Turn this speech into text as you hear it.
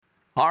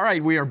All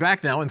right, we are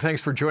back now, and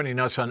thanks for joining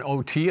us on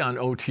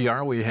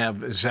OTR. We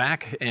have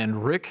Zach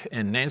and Rick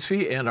and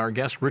Nancy and our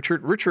guest,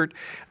 Richard. Richard,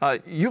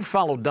 you've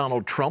followed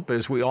Donald Trump,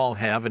 as we all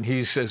have, and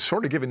he's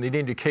sort of given the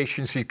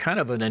indications he's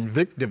kind of an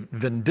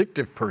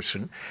vindictive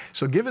person.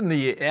 So given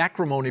the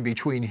acrimony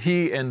between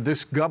he and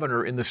this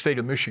governor in the state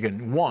of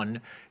Michigan, one,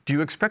 do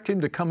you expect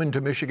him to come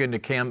into Michigan to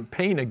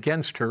campaign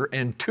against her?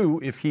 And two,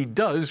 if he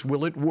does,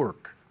 will it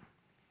work?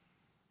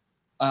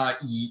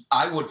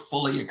 I would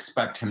fully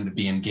expect him to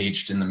be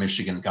engaged in the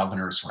Michigan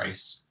governor's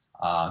race.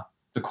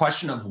 The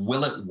question of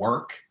will it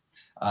work?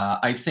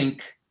 I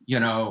think,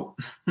 one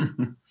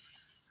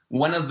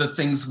of the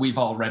things we've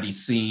already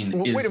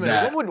seen is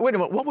that... Wait a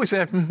minute. What was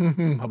that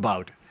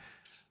about?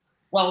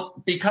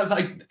 Well, because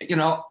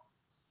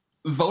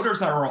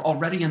voters are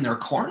already in their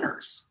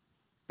corners.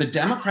 The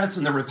Democrats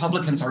and the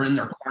Republicans are in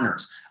their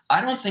corners.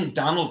 I don't think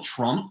Donald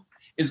Trump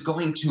is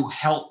going to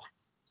help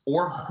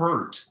or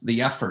hurt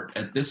the effort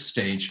at this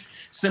stage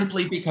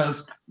simply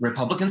because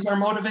Republicans are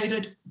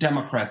motivated,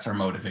 Democrats are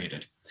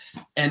motivated.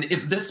 And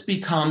if this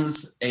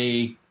becomes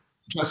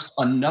just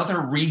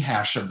another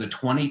rehash of the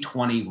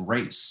 2020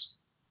 race,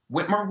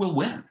 Whitmer will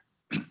win.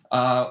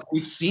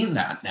 We've seen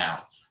that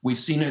now. We've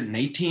seen it in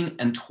 18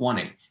 and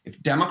 20.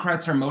 If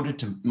Democrats are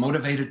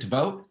motivated to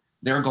vote,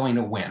 they're going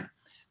to win.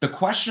 The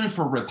question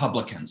for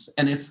Republicans,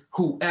 and it's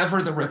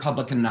whoever the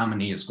Republican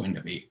nominee is going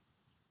to be,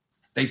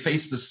 they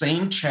face the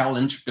same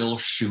challenge Bill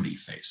Schuette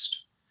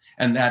faced.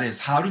 And that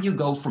is, how do you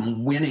go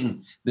from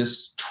winning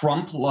this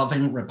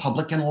Trump-loving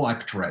Republican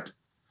electorate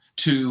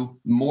to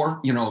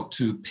more,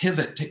 to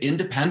pivot to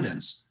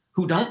independents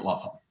who don't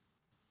love him?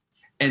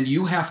 And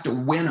you have to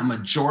win a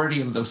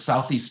majority of those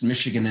Southeast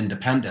Michigan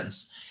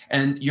independents.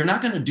 And you're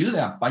not going to do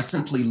that by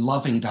simply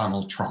loving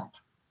Donald Trump.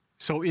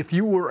 So if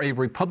you were a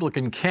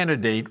Republican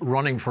candidate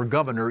running for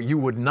governor, you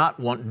would not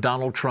want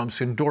Donald Trump's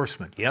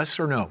endorsement, yes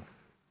or no?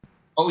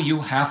 Oh,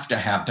 you have to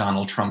have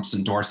Donald Trump's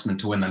endorsement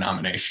to win the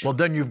nomination. Well,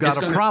 then you've got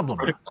a problem.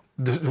 All right.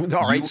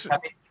 You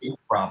have a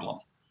problem.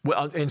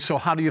 Well, and so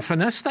how do you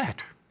finesse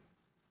that?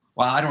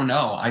 Well, I don't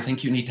know. I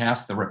think you need to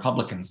ask the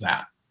Republicans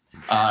that.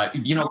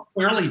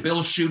 Clearly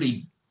Bill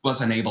Schuette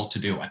wasn't able to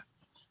do it.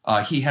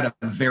 He had a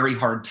very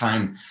hard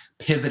time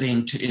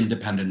pivoting to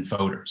independent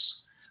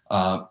voters.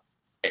 I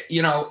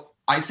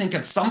think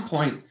at some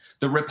point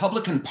the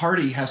Republican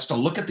Party has to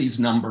look at these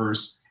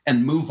numbers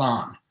and move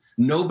on.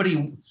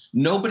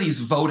 Nobody's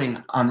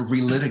voting on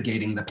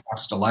relitigating the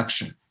past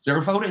election. They're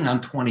voting on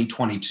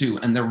 2022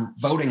 and they're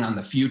voting on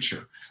the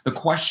future. The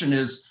question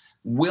is,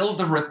 will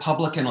the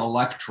Republican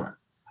electorate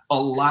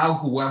allow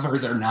whoever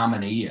their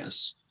nominee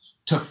is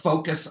to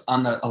focus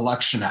on the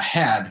election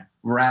ahead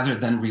rather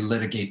than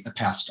relitigate the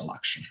past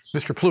election?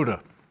 Mr.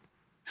 Pluta.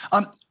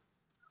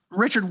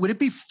 Richard, would it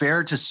be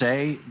fair to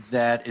say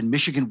that in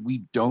Michigan,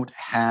 we don't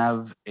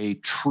have a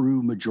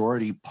true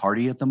majority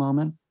party at the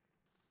moment?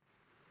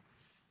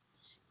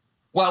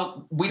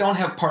 Well, we don't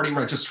have party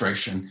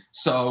registration.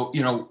 So,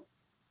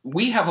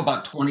 we have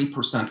about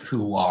 20%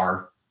 who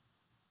are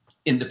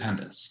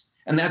independents.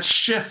 And that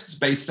shifts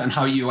based on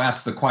how you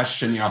ask the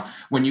question,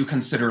 when you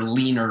consider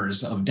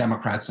leaners of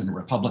Democrats and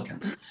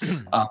Republicans.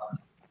 I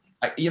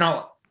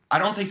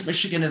don't think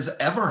Michigan has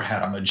ever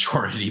had a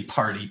majority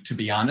party, to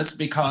be honest,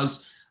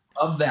 because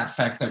of that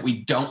fact that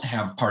we don't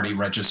have party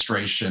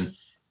registration.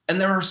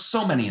 And there are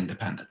so many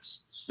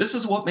independents. This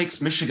is what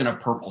makes Michigan a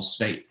purple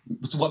state.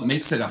 It's what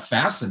makes it a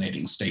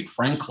fascinating state,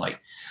 frankly.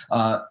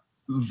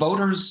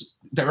 Voters,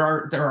 there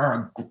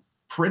are a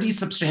pretty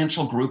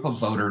substantial group of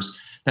voters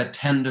that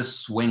tend to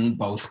swing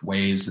both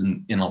ways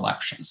in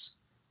elections.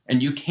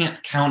 And you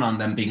can't count on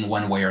them being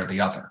one way or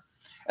the other.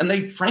 And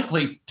they,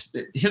 frankly,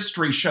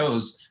 history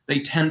shows they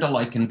tend to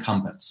like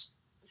incumbents.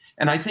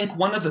 And I think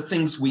one of the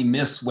things we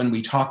miss when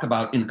we talk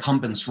about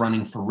incumbents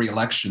running for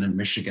re-election in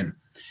Michigan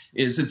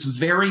is it's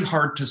very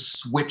hard to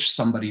switch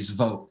somebody's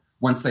vote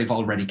once they've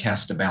already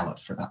cast a ballot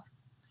for them.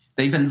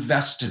 They've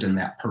invested in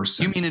that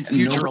person. You mean in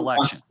future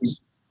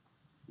elections?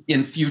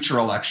 In future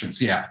elections,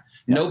 yeah.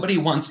 Nobody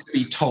wants to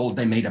be told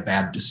they made a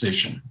bad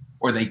decision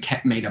or they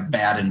made a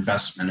bad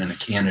investment in a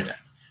candidate.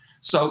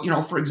 So,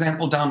 for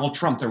example, Donald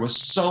Trump, there was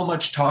so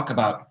much talk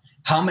about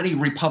how many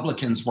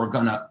Republicans were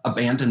going to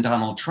abandon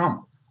Donald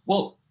Trump.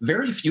 Well,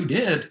 very few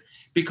did,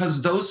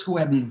 because those who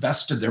had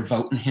invested their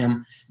vote in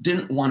him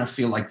didn't want to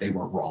feel like they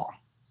were wrong.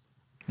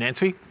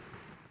 Nancy?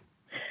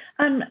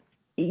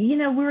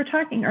 We were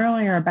talking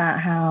earlier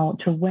about how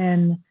to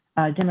win,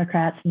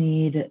 Democrats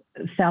need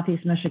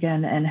Southeast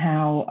Michigan and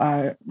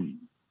how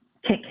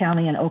Kent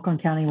County and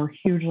Oakland County were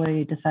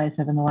hugely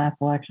decisive in the last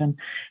election.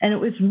 And it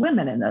was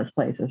women in those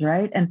places,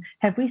 right? And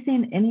have we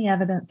seen any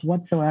evidence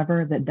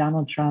whatsoever that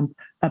Donald Trump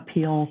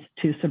appeals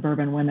to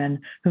suburban women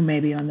who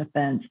may be on the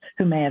fence,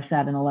 who may have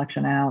sat an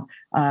election out?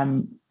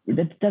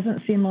 That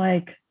doesn't seem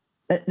like,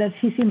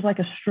 he seems like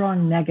a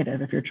strong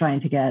negative if you're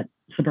trying to get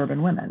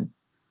suburban women.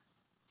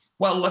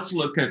 Well, let's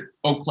look at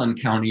Oakland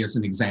County as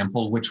an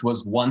example, which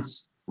was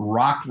once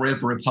rock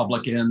rib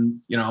Republican,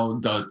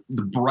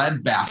 the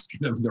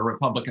breadbasket of the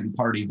Republican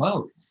Party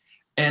vote.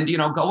 And,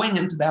 going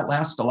into that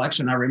last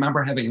election, I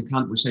remember having a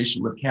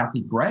conversation with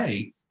Kathy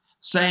Gray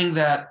saying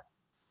that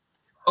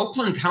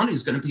Oakland County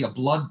is going to be a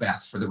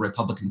bloodbath for the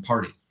Republican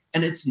Party.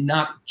 And it's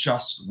not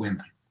just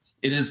women.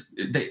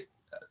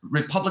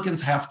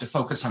 Republicans have to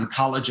focus on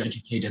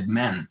college-educated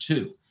men,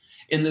 too.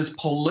 In this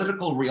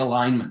political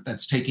realignment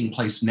that's taking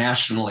place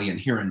nationally and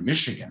here in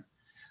Michigan,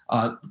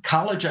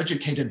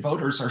 college-educated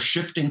voters are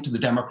shifting to the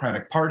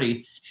Democratic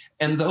Party,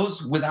 and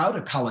those without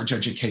a college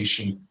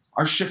education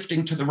are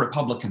shifting to the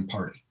Republican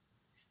Party.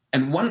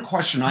 And one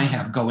question I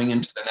have going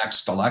into the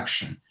next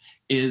election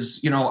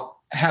is,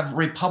 have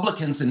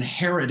Republicans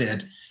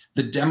inherited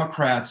the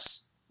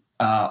Democrats'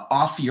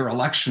 off-year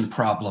election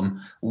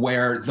problem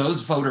where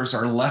those voters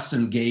are less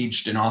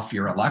engaged in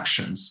off-year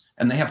elections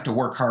and they have to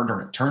work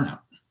harder at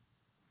turnout?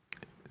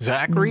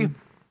 Zachary?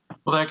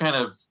 Well, that kind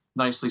of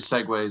nicely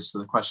segues to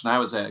the question I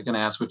was going to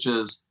ask, which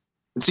is,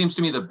 it seems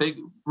to me the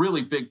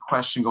really big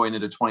question going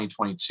into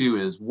 2022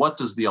 is, what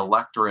does the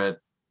electorate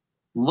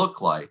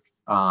look like?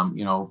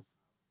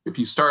 If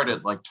you start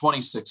at like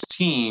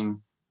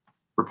 2016,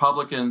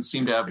 Republicans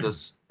seem to have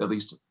this, at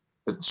least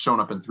it's shown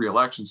up in 3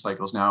 election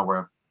cycles now,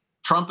 where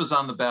Trump is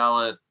on the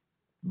ballot,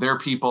 their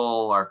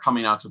people are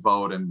coming out to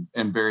vote in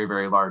very,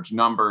 very large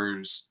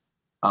numbers,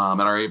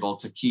 and are able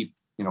to keep,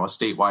 a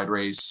statewide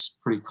race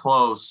pretty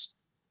close.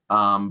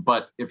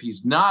 But if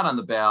he's not on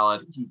the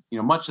ballot,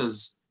 much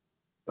as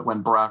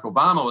when Barack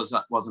Obama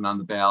wasn't on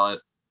the ballot,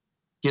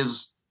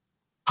 his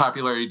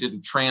popularity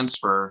didn't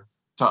transfer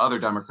to other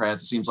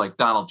Democrats. It seems like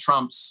Donald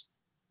Trump's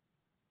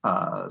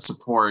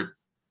support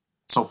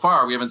so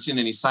far, we haven't seen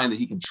any sign that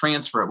he can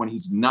transfer it when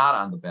he's not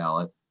on the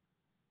ballot.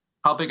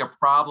 How big a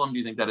problem do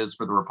you think that is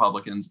for the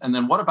Republicans? And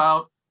then what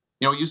about,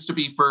 it used to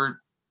be for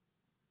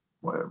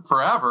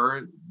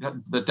forever,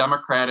 the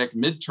Democratic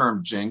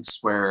midterm jinx,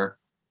 where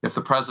if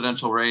the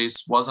presidential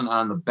race wasn't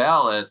on the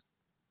ballot,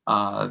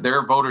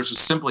 their voters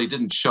just simply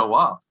didn't show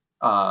up,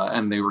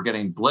 and they were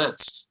getting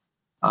blitzed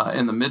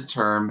in the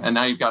midterm. And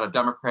now you've got a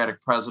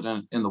Democratic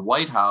president in the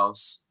White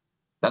House.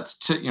 That's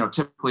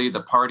typically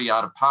the party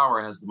out of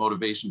power has the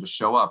motivation to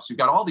show up. So you've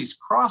got all these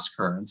cross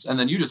currents. And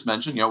then you just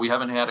mentioned, we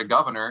haven't had a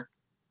governor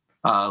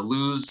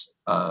lose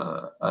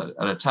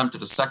an attempt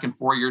at a second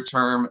 4-year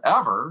term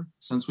ever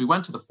since we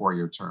went to the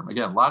 4-year term.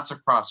 Again, lots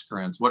of cross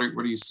currents. What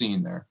are you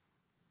seeing there?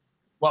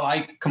 Well,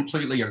 I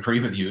completely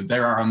agree with you.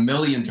 There are a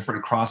million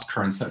different cross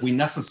currents that we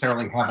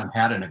necessarily haven't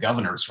had in a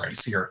governor's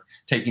race here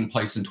taking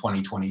place in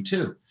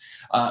 2022.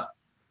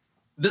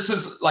 This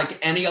is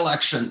like any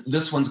election.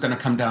 This one's going to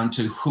come down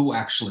to who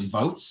actually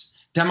votes.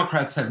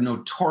 Democrats have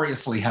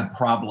notoriously had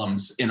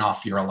problems in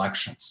off-year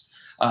elections,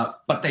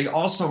 but they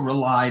also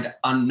relied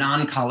on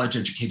non-college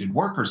educated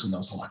workers in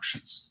those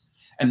elections.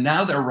 And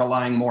now they're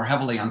relying more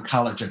heavily on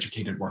college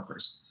educated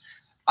workers.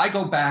 I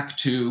go back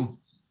to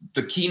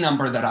the key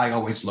number that I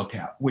always look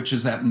at, which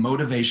is that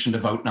motivation to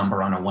vote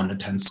number on a 1 to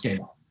 10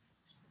 scale.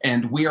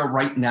 And we are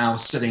right now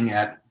sitting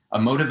at a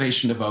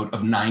motivation to vote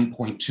of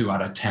 9.2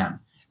 out of 10.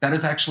 That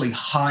is actually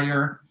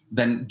higher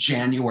than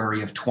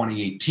January of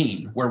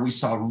 2018, where we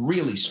saw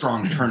really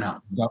strong turnout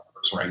in the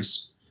governor's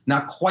race.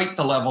 Not quite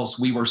the levels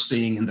we were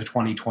seeing in the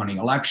 2020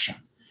 election,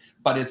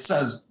 but it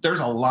says there's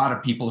a lot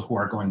of people who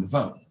are going to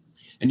vote.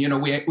 And,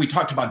 we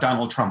talked about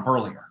Donald Trump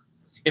earlier.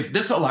 If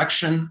this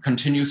election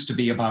continues to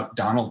be about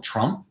Donald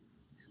Trump,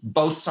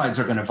 both sides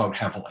are going to vote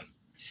heavily.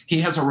 He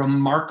has a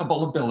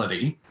remarkable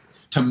ability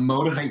to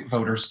motivate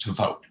voters to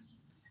vote.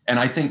 And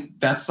I think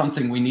that's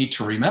something we need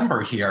to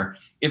remember here.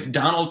 If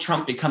Donald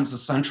Trump becomes a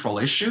central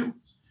issue,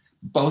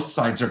 both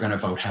sides are going to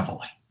vote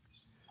heavily.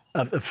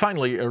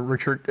 Finally,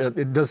 Richard,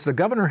 does the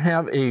governor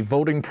have a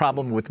voting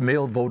problem with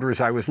male voters?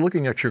 I was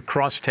looking at your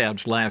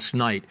crosstabs last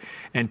night,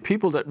 and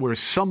people that were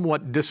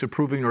somewhat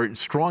disapproving or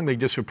strongly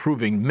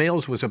disapproving,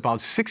 males was about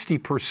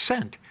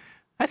 60%.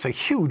 That's a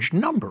huge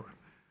number.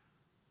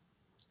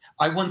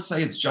 I wouldn't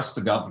say it's just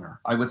the governor.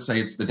 I would say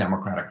it's the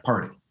Democratic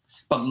Party.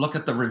 But look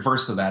at the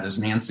reverse of that, as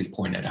Nancy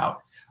pointed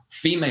out.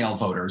 Female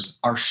voters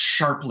are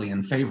sharply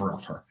in favor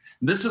of her.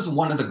 This is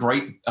one of the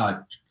great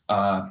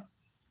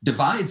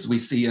divides we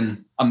see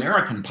in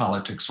American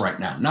politics right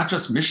now, not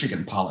just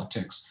Michigan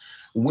politics.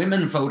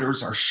 Women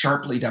voters are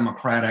sharply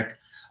Democratic.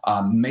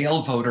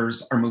 Male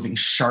voters are moving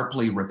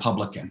sharply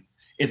Republican.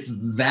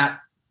 It's that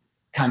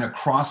kind of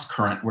cross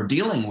current we're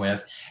dealing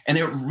with. And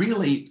it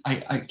really,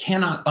 I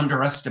cannot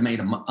underestimate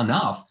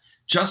enough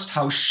just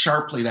how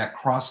sharply that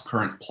cross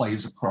current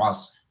plays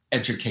across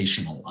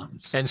educational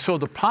lines. And so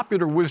the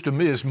popular wisdom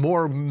is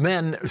more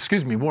women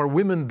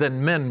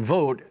than men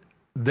vote.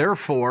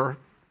 Therefore,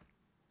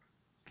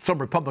 some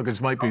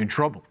Republicans might be in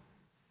trouble.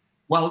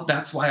 Well,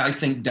 that's why I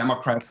think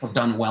Democrats have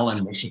done well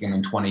in Michigan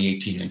in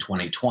 2018 and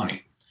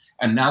 2020.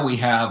 And now we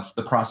have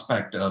the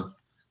prospect of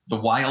the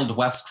Wild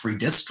West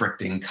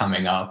redistricting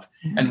coming up.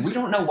 And we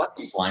don't know what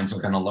these lines are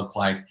going to look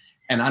like.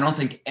 And I don't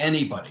think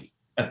anybody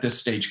at this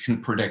stage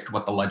can predict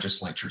what the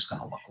legislature is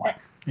going to look like.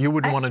 You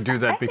wouldn't want to do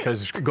that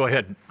because, go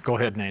ahead,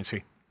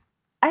 Nancy.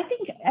 I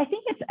think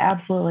it's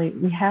absolutely,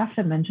 we have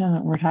to mention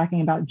that we're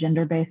talking about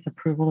gender-based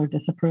approval or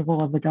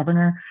disapproval of the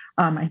governor.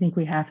 I think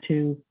we have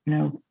to,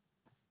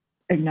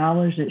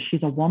 acknowledge that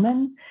she's a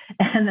woman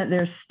and that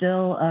there's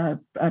still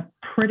a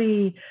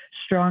pretty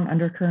strong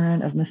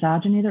undercurrent of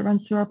misogyny that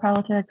runs through our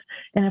politics.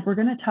 And if we're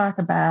going to talk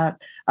about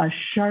a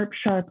sharp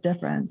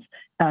difference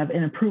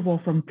in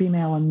approval from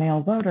female and male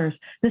voters,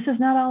 this is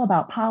not all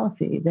about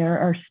policy. There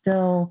are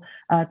still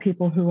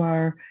people who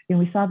are,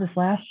 we saw this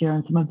last year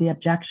in some of the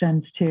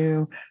objections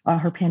to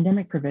her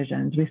pandemic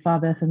provisions. We saw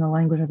this in the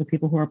language of the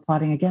people who are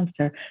plotting against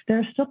her. There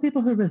are still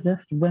people who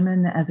resist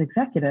women as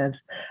executives.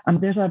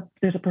 There's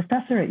a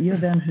professor at U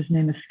of M whose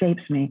name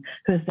escapes me,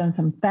 who has done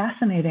some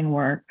fascinating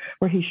work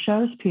where he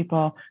shows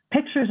people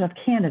pictures of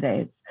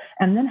candidates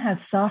and then has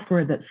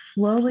software that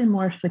slowly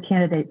morphs the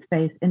candidate's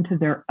face into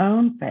their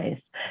own face,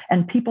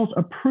 and people's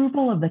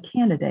approval of the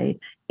candidate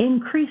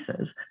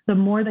increases the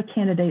more the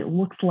candidate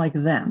looks like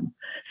them.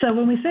 So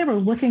when we say we're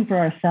looking for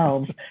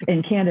ourselves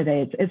in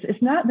candidates,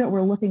 it's not that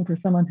we're looking for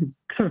someone who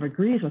sort of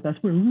agrees with us.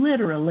 We're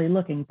literally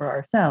looking for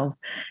ourselves.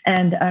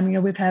 And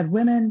we've had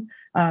women,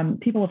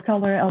 people of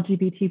color,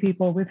 LGBT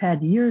people. We've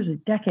had years,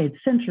 decades,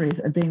 centuries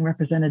of being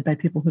represented by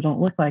people who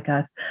don't look like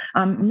us.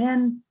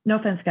 Men, no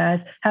offense, guys,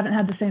 haven't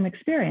had the same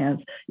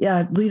experience.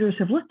 Yeah, leaders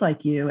have looked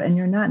like you, and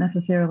you're not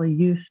necessarily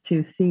used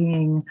to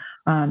seeing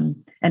and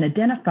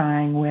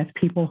identifying with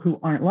people who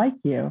aren't like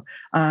you.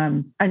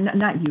 And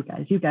not you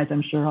guys. You guys,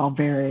 I'm sure, are all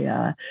very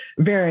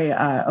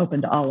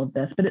open to all of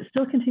this, but it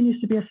still continues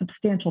to be a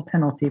substantial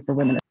penalty for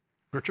women.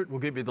 Richard, we'll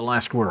give you the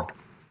last word.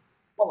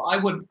 Well,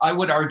 I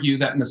would argue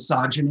that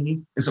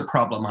misogyny is a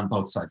problem on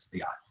both sides of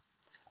the aisle.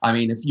 I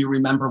mean, if you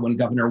remember when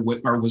Governor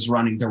Whitmer was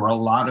running, there were a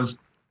lot of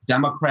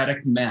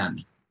Democratic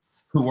men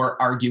who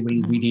were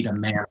arguing we need a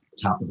man at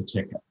the top of the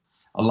ticket.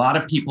 A lot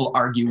of people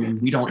arguing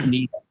we don't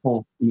need a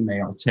full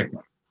female ticket,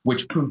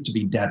 which proved to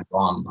be dead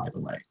wrong, by the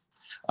way.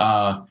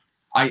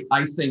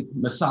 I think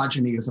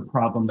misogyny is a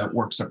problem that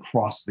works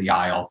across the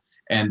aisle,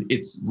 and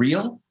it's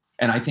real.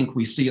 And I think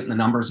we see it in the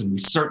numbers, and we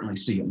certainly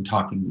see it in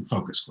talking in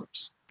focus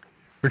groups.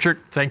 Richard,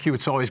 thank you.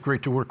 It's always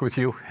great to work with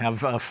you.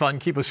 Have fun.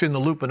 Keep us in the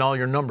loop on all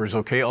your numbers,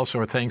 okay? Also,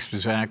 our thanks to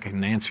Zach and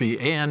Nancy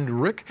and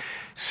Rick.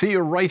 See you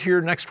right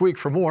here next week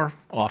for more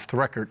Off the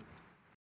Record.